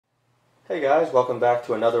Hey guys, welcome back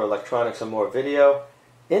to another Electronics and More video.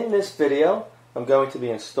 In this video, I'm going to be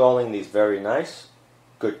installing these very nice,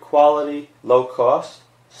 good quality, low cost,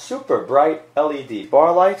 super bright LED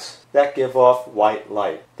bar lights that give off white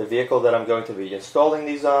light. The vehicle that I'm going to be installing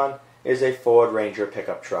these on is a Ford Ranger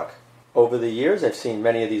pickup truck. Over the years, I've seen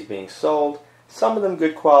many of these being sold, some of them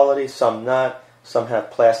good quality, some not. Some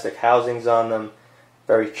have plastic housings on them,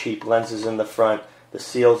 very cheap lenses in the front, the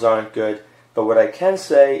seals aren't good. But what I can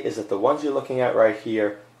say is that the ones you're looking at right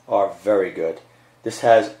here are very good. This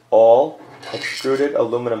has all extruded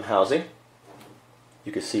aluminum housing.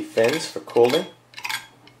 You can see fins for cooling.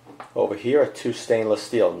 Over here are two stainless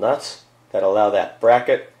steel nuts that allow that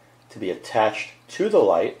bracket to be attached to the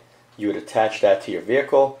light. You would attach that to your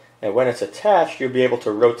vehicle, and when it's attached, you'll be able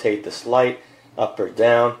to rotate this light up or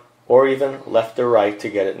down, or even left or right to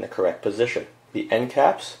get it in the correct position. The end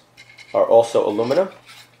caps are also aluminum.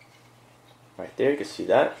 Right there, you can see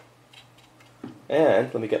that.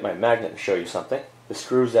 And let me get my magnet and show you something. The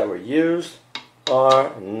screws that were used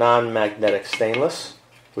are non-magnetic stainless,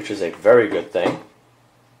 which is a very good thing.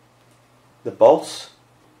 The bolts,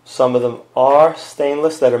 some of them are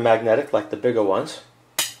stainless that are magnetic, like the bigger ones.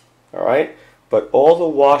 Alright, but all the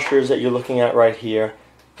washers that you're looking at right here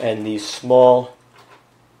and these small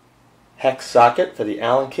hex socket for the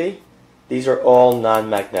Allen key, these are all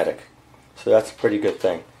non-magnetic. So that's a pretty good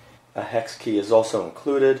thing. A hex key is also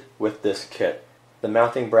included with this kit. The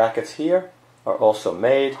mounting brackets here are also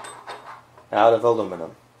made out of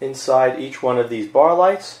aluminum. Inside each one of these bar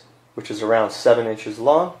lights, which is around 7 inches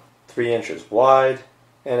long, 3 inches wide,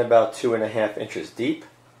 and about 2.5 inches deep,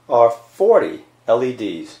 are 40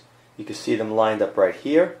 LEDs. You can see them lined up right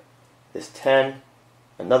here. There's 10,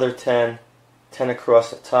 another 10, 10 across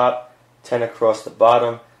the top, 10 across the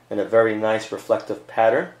bottom, in a very nice reflective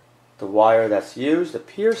pattern. The wire that's used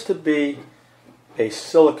appears to be a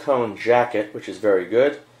silicone jacket, which is very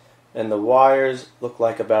good, and the wires look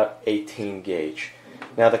like about 18 gauge.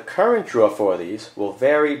 Now the current draw for these will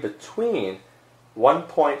vary between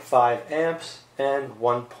 1.5 amps and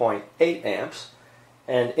 1.8 amps,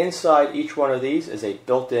 and inside each one of these is a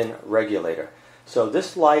built-in regulator. So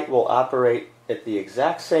this light will operate at the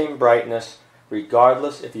exact same brightness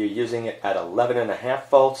regardless if you're using it at 11.5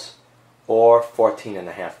 volts or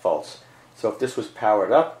 14.5 volts. So if this was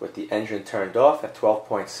powered up with the engine turned off at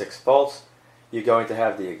 12.6 volts, you're going to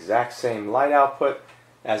have the exact same light output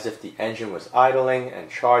as if the engine was idling and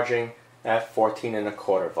charging at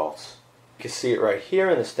 14.25 volts. You can see it right here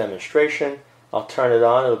in this demonstration. I'll turn it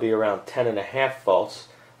on, it'll be around 10.5 volts.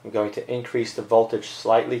 I'm going to increase the voltage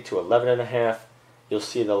slightly to 11.5. You'll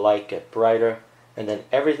see the light get brighter, and then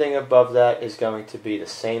everything above that is going to be the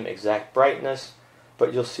same exact brightness,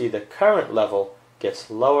 but you'll see the current level gets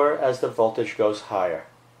lower as the voltage goes higher.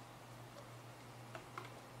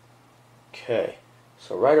 Okay,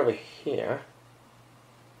 so right over here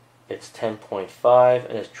it's 10.5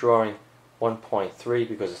 and it's drawing 1.3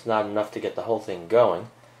 because it's not enough to get the whole thing going.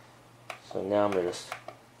 So now I'm going to just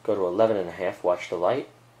go to 11.5, watch the light.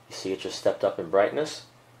 You see it just stepped up in brightness,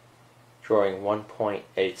 drawing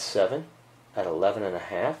 1.87 at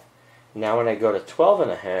 11.5. Now when I go to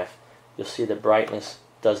 12.5, you'll see the brightness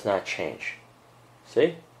does not change.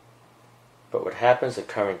 See? But what happens, the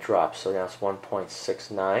current drops. So now it's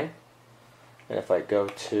 1.69. And if I go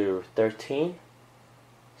to 13,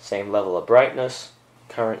 same level of brightness,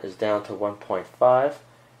 current is down to 1.5.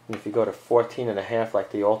 And if you go to 14.5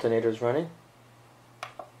 like the alternator is running,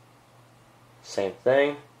 same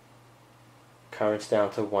thing, current's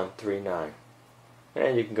down to 139.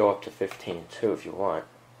 And you can go up to 15 too if you want.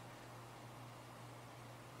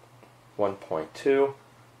 1.2.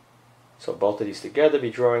 So both of these together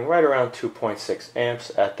be drawing right around 2.6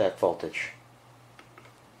 amps at that voltage.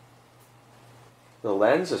 The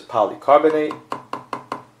lens is polycarbonate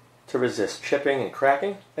to resist chipping and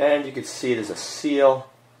cracking. And you can see there's a seal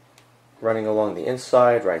running along the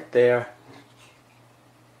inside right there.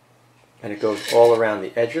 And it goes all around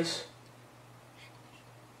the edges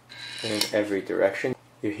in every direction.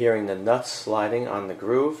 You're hearing the nuts sliding on the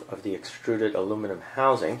groove of the extruded aluminum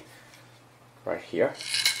housing right here.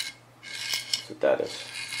 That's what that is.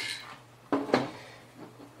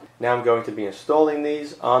 Now I'm going to be installing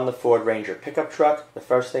these on the Ford Ranger pickup truck. The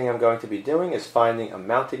first thing I'm going to be doing is finding a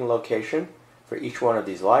mounting location for each one of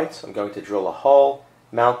these lights. I'm going to drill a hole,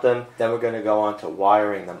 mount them, then we're going to go on to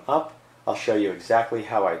wiring them up. I'll show you exactly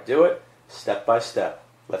how I do it, step by step.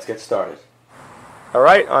 Let's get started.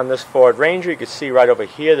 Alright, on this Ford Ranger, you can see right over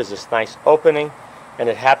here there's this nice opening, and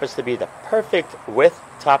it happens to be the perfect width,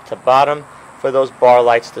 top to bottom, for those bar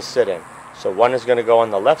lights to sit in. So one is going to go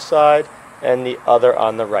on the left side, and the other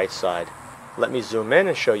on the right side. Let me zoom in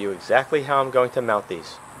and show you exactly how I'm going to mount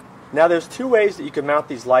these. Now there's two ways that you can mount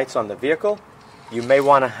these lights on the vehicle. You may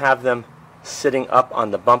want to have them sitting up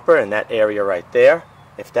on the bumper in that area right there.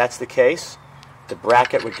 If that's the case, the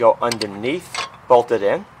bracket would go underneath, bolted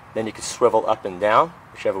in. Then you can swivel up and down,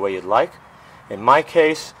 whichever way you'd like. In my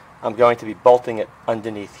case, I'm going to be bolting it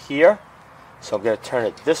underneath here. So I'm going to turn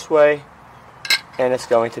it this way, and it's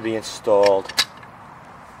going to be installed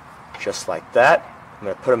just like that. I'm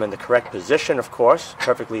going to put them in the correct position, of course,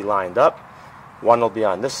 perfectly lined up. One will be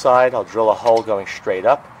on this side. I'll drill a hole going straight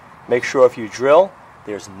up. Make sure if you drill,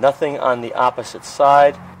 there's nothing on the opposite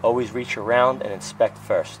side. Always reach around and inspect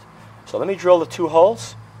first. So let me drill the two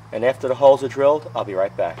holes, and after the holes are drilled, I'll be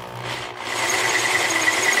right back.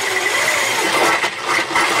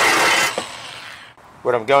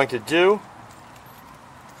 What I'm going to do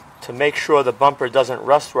to make sure the bumper doesn't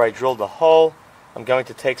rust where I drilled the hole, I'm going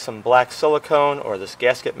to take some black silicone or this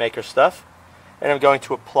gasket maker stuff, and I'm going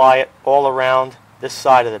to apply it all around this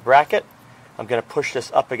side of the bracket. I'm going to push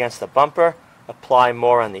this up against the bumper, apply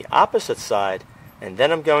more on the opposite side, and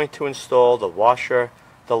then I'm going to install the washer,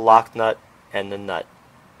 the lock nut, and the nut.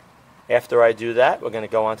 After I do that, we're going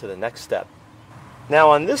to go on to the next step. Now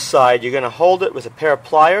on this side, you're going to hold it with a pair of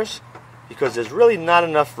pliers because there's really not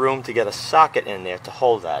enough room to get a socket in there to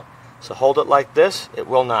hold that. So hold it like this, it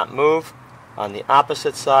will not move. On the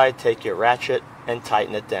opposite side, take your ratchet and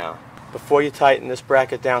tighten it down. Before you tighten this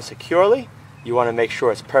bracket down securely, you want to make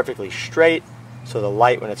sure it's perfectly straight so the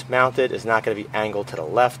light when it's mounted is not going to be angled to the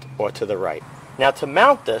left or to the right. Now to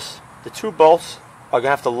mount this, the two bolts are going to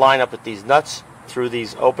have to line up with these nuts through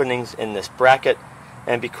these openings in this bracket,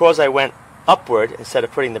 and because I went upward instead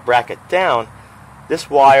of putting the bracket down, this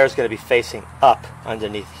wire is going to be facing up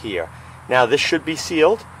underneath here. Now this should be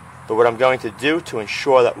sealed, but what I'm going to do to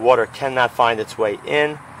ensure that water cannot find its way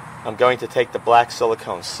in, I'm going to take the black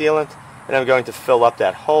silicone sealant and I'm going to fill up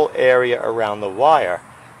that whole area around the wire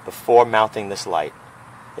before mounting this light.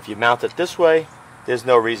 If you mount it this way, there's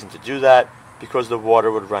no reason to do that because the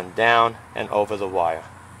water would run down and over the wire.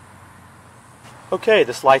 Okay,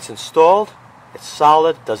 this light's installed. It's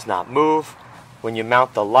solid, does not move. When you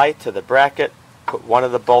mount the light to the bracket, put one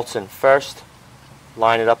of the bolts in first,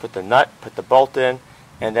 line it up with the nut, put the bolt in,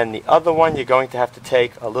 and then the other one you're going to have to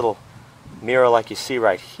take a little mirror like you see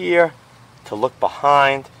right here to look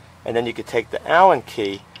behind, and then you could take the Allen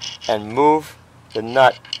key and move the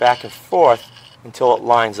nut back and forth until it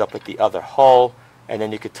lines up with the other hole, and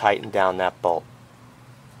then you could tighten down that bolt.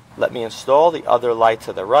 Let me install the other light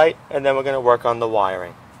to the right, and then we're going to work on the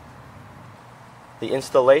wiring. The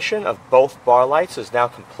installation of both bar lights is now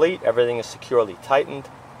complete. Everything is securely tightened.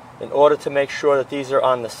 In order to make sure that these are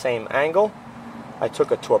on the same angle, I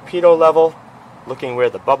took a torpedo level, looking where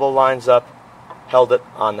the bubble lines up, held it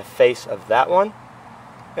on the face of that one,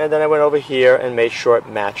 and then I went over here and made sure it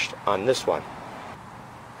matched on this one.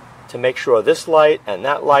 To make sure this light and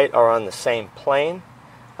that light are on the same plane,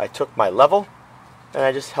 I took my level and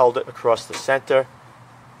I just held it across the center,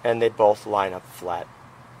 and they both line up flat.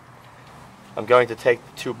 I'm going to take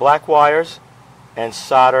the two black wires and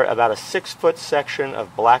solder about a 6-foot section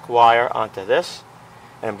of black wire onto this,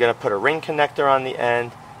 and I'm going to put a ring connector on the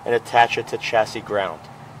end and attach it to chassis ground.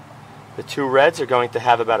 The two reds are going to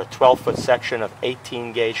have about a 12-foot section of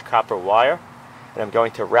 18-gauge copper wire, and I'm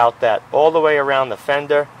going to route that all the way around the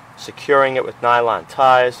fender, securing it with nylon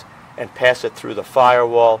ties, and pass it through the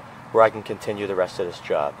firewall where I can continue the rest of this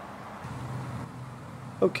job.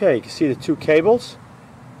 Okay, you can see the two cables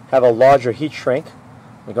have a larger heat shrink.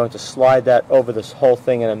 I'm going to slide that over this whole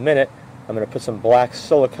thing in a minute. I'm going to put some black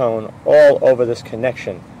silicone all over this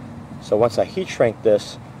connection. So once I heat shrink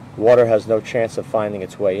this, water has no chance of finding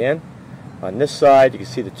its way in. On this side, you can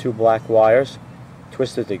see the two black wires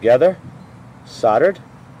twisted together, soldered.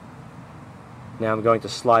 Now I'm going to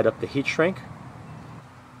slide up the heat shrink.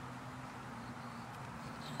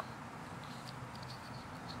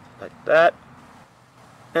 Like that.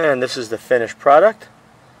 And this is the finished product.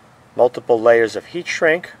 Multiple layers of heat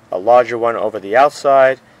shrink, a larger one over the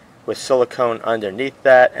outside with silicone underneath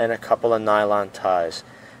that, and a couple of nylon ties.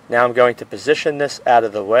 Now I'm going to position this out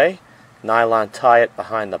of the way, nylon tie it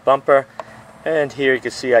behind the bumper, and here you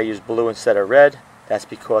can see I used blue instead of red. That's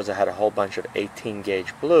because I had a whole bunch of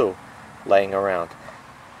 18-gauge blue laying around.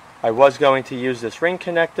 I was going to use this ring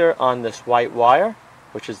connector on this white wire,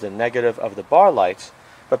 which is the negative of the bar lights,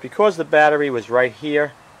 but because the battery was right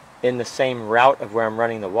here in the same route of where I'm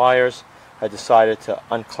running the wires, I decided to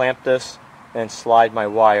unclamp this and slide my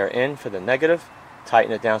wire in for the negative,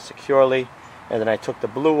 tighten it down securely, and then I took the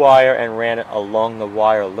blue wire and ran it along the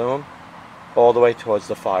wire loom all the way towards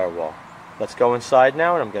the firewall. Let's go inside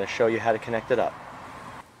now, and I'm going to show you how to connect it up.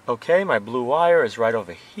 Okay, my blue wire is right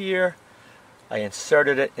over here. I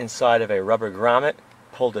inserted it inside of a rubber grommet,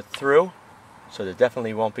 pulled it through, so there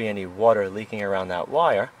definitely won't be any water leaking around that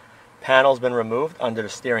wire. Panel's been removed under the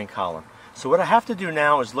steering column. So what I have to do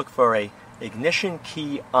now is look for a ignition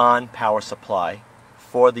key on power supply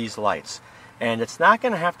for these lights. And it's not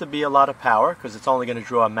going to have to be a lot of power because it's only going to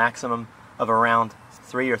draw a maximum of around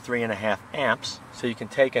 3 or 3.5 amps. So you can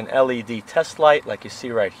take an LED test light like you see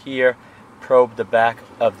right here, probe the back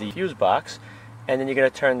of the fuse box, and then you're going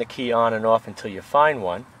to turn the key on and off until you find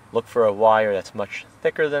one. Look for a wire that's much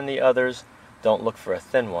thicker than the others. Don't look for a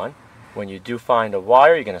thin one. When you do find a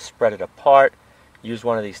wire, you're going to spread it apart, use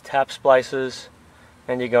one of these tap splices,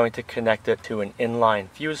 and you're going to connect it to an inline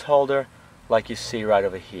fuse holder like you see right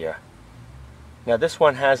over here. Now this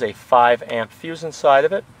one has a 5 amp fuse inside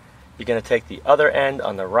of it. You're going to take the other end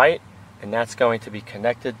on the right, and that's going to be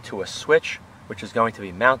connected to a switch which is going to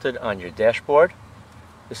be mounted on your dashboard.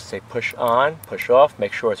 This is a push on, push off.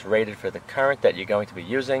 Make sure it's rated for the current that you're going to be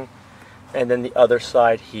using. And then the other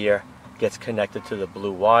side here gets connected to the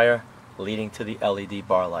blue wire leading to the LED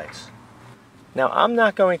bar lights. Now I'm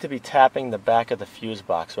not going to be tapping the back of the fuse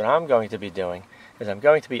box. What I'm going to be doing is I'm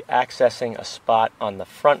going to be accessing a spot on the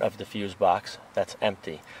front of the fuse box that's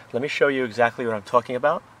empty. Let me show you exactly what I'm talking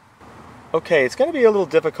about. Okay, it's going to be a little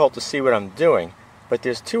difficult to see what I'm doing, but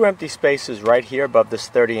there's 2 empty spaces right here above this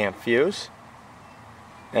 30 amp fuse.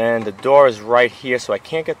 And the door is right here, so I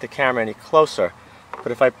can't get the camera any closer.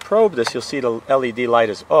 But if I probe this, you'll see the LED light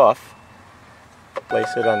is off.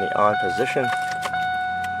 Place it on the on position,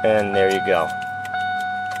 and there you go.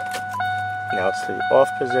 Now it's to the off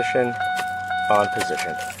position, on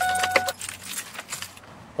position.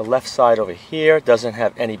 The left side over here doesn't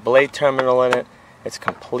have any blade terminal in it. It's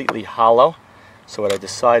completely hollow. So what I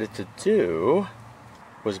decided to do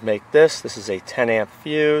was make this is a 10 amp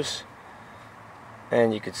fuse.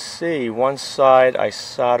 And you can see one side I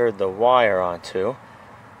soldered the wire onto.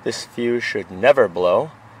 This fuse should never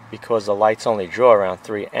blow because the lights only draw around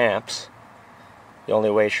 3 amps. The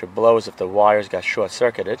only way it should blow is if the wires got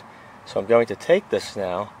short-circuited. So I'm going to take this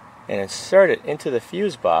now and insert it into the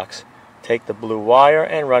fuse box, take the blue wire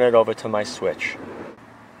and run it over to my switch.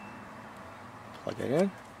 Plug it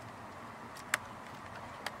in.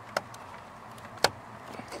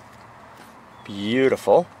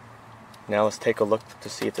 Beautiful. Now let's take a look to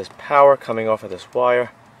see if there's power coming off of this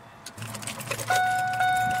wire.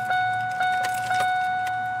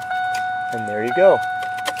 And there you go.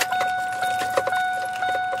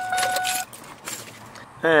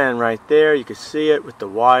 And right there you can see it with the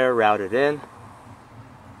wire routed in.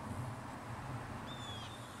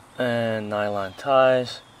 And nylon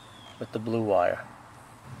ties with the blue wire.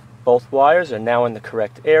 Both wires are now in the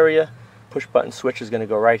correct area. Push button switch is going to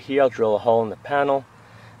go right here. I'll drill a hole in the panel.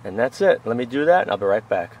 And that's it. Let me do that and I'll be right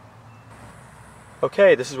back.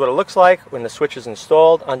 Okay, this is what it looks like when the switch is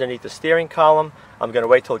installed underneath the steering column. I'm going to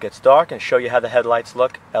wait till it gets dark and show you how the headlights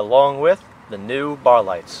look along with the new bar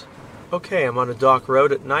lights. Okay, I'm on a dark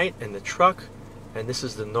road at night in the truck, and this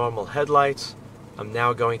is the normal headlights. I'm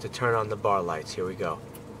now going to turn on the bar lights. Here we go.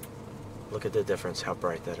 Look at the difference, how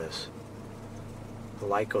bright that is. The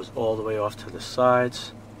light goes all the way off to the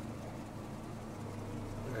sides.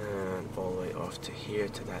 And all the way off to here,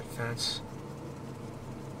 to that fence.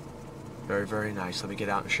 Very, very nice. Let me get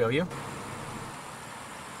out and show you.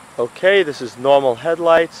 Okay, this is normal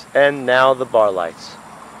headlights, and now the bar lights.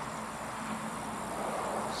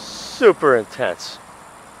 Super intense.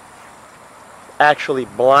 Actually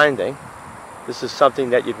blinding. This is something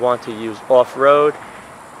that you'd want to use off-road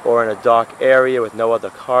or in a dark area with no other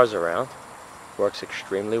cars around. Works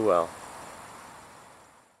extremely well.